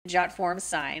Jotform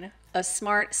Sign, a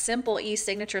smart, simple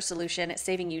e-signature solution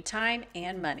saving you time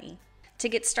and money. To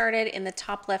get started, in the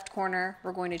top left corner,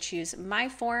 we're going to choose My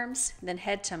Forms, then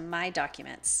head to My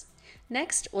Documents.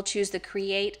 Next, we'll choose the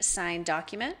Create Sign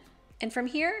document. And from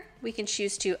here, we can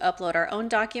choose to upload our own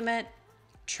document,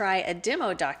 try a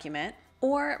demo document,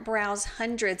 or browse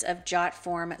hundreds of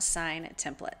Jotform Sign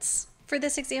templates. For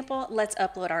this example, let's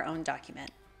upload our own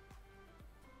document.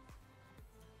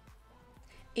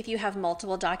 If you have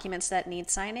multiple documents that need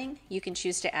signing, you can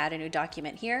choose to add a new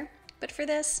document here. But for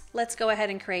this, let's go ahead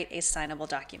and create a signable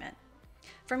document.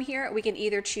 From here, we can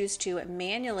either choose to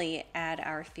manually add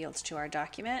our fields to our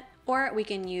document, or we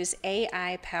can use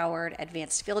AI-powered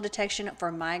advanced field detection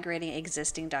for migrating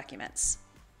existing documents.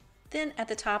 Then at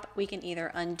the top, we can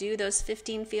either undo those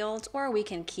 15 fields or we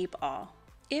can keep all.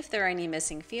 If there are any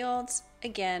missing fields,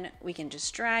 again, we can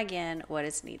just drag in what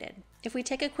is needed. If we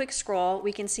take a quick scroll,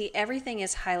 we can see everything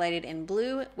is highlighted in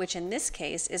blue, which in this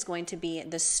case is going to be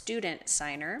the student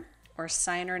signer or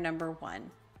signer number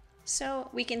 1. So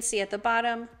we can see at the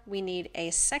bottom, we need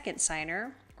a second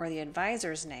signer or the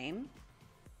advisor's name.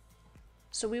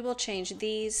 So we will change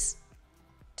these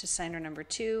to signer number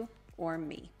 2 or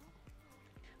me.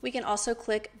 We can also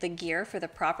click the gear for the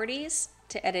properties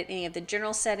to edit any of the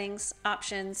general settings,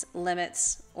 options,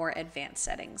 limits, or advanced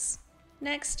settings.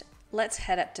 Next, let's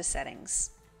head up to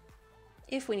settings.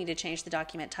 If we need to change the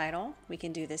document title, we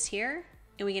can do this here,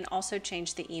 and we can also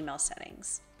change the email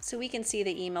settings. So we can see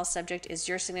the email subject is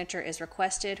 "Your signature is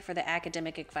requested for the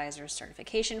Academic Advisor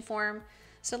Certification form."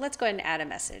 So let's go ahead and add a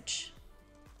message.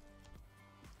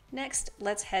 Next,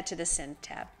 let's head to the Send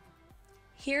tab.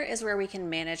 Here is where we can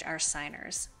manage our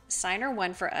signers. Signer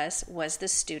 1 for us was the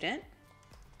student.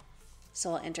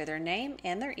 So we'll enter their name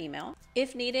and their email.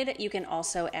 If needed, you can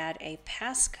also add a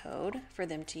passcode for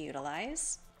them to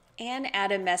utilize and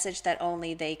add a message that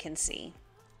only they can see.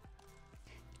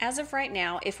 As of right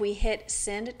now, if we hit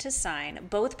Send to Sign,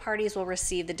 both parties will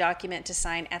receive the document to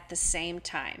sign at the same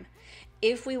time.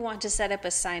 If we want to set up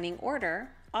a signing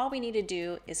order, all we need to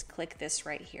do is click this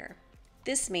right here.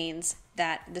 This means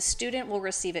that the student will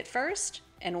receive it first,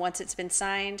 and once it's been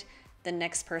signed, the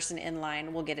next person in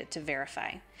line will get it to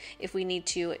verify. If we need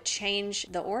to change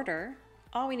the order,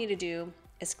 all we need to do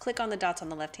is click on the dots on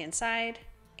the left-hand side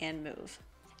and move.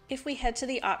 If we head to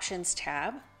the Options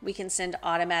tab, we can send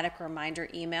automatic reminder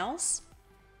emails.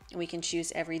 We can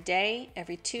choose every day,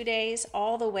 every 2 days,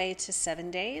 all the way to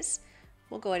 7 days.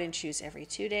 We'll go ahead and choose every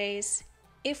 2 days.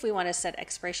 If we want to set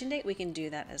expiration date, we can do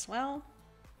that as well.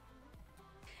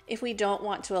 If we don't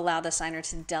want to allow the signer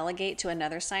to delegate to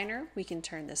another signer, we can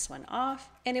turn this one off.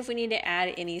 And if we need to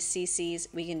add any CCs,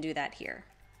 we can do that here.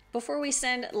 Before we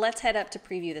send, let's head up to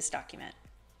preview this document.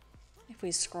 If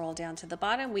we scroll down to the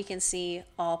bottom, we can see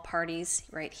all parties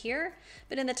right here.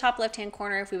 But in the top left-hand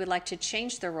corner, if we would like to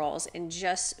change the roles and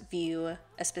just view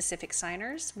a specific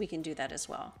signers, we can do that as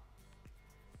well.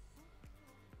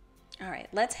 All right,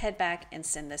 let's head back and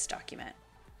send this document.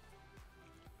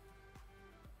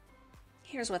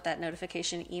 Here's what that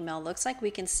notification email looks like.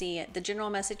 We can see the general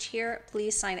message here,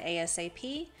 "Please sign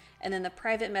ASAP," and then the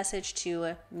private message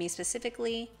to me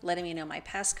specifically, letting me know my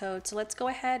passcode. So let's go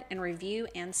ahead and review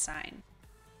and sign.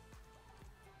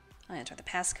 I'll enter the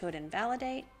passcode and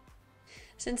validate.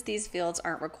 Since these fields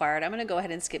aren't required, I'm going to go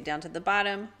ahead and skip down to the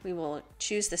bottom. We will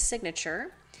choose the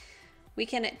signature. We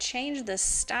can change the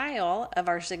style of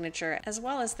our signature as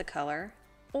well as the color,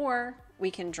 or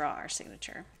we can draw our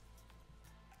signature.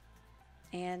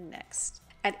 And next.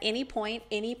 At any point,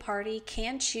 any party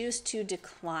can choose to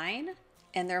decline,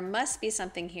 and there must be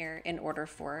something here in order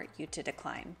for you to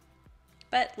decline.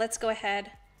 But let's go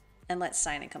ahead and let's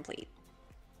sign and complete.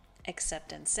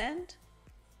 Accept and send.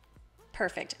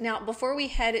 Perfect. Now, before we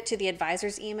head to the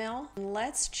advisor's email,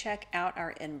 let's check out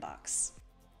our inbox.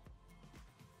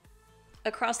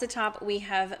 Across the top, we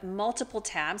have multiple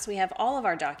tabs. We have all of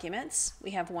our documents. We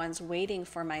have ones waiting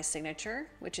for my signature,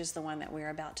 which is the one that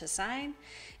we're about to sign.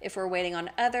 If we're waiting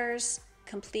on others,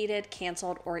 completed,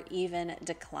 canceled, or even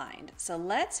declined. So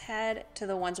let's head to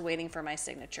the ones waiting for my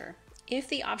signature. If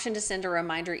the option to send a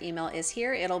reminder email is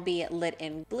here, it'll be lit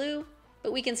in blue,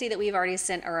 but we can see that we've already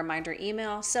sent a reminder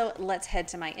email. So let's head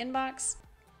to my inbox.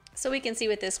 So we can see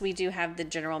with this, we do have the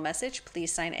general message,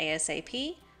 "Please sign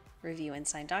ASAP, review and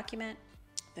sign document."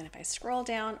 Then if I scroll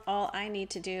down, all I need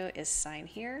to do is sign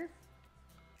here.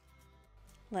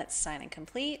 Let's sign and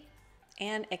complete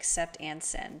and accept and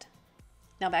send.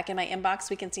 Now back in my inbox,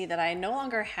 we can see that I no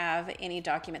longer have any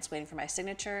documents waiting for my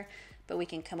signature, but we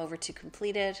can come over to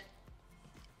completed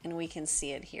and we can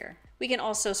see it here. We can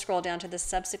also scroll down to the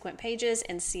subsequent pages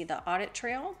and see the audit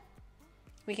trail.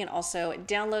 We can also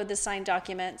download the signed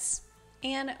documents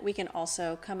And we can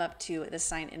also come up to the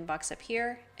sign inbox up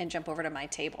here and jump over to My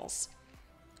Tables.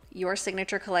 Your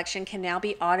signature collection can now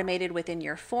be automated within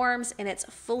your forms, and it's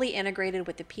fully integrated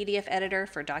with the PDF editor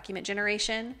for document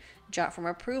generation, Jotform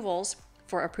approvals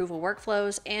for approval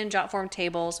workflows, and Jotform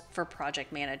tables for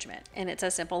project management. And it's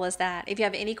as simple as that. If you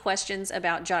have any questions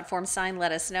about Jotform Sign,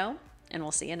 let us know, and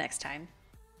we'll see you next time.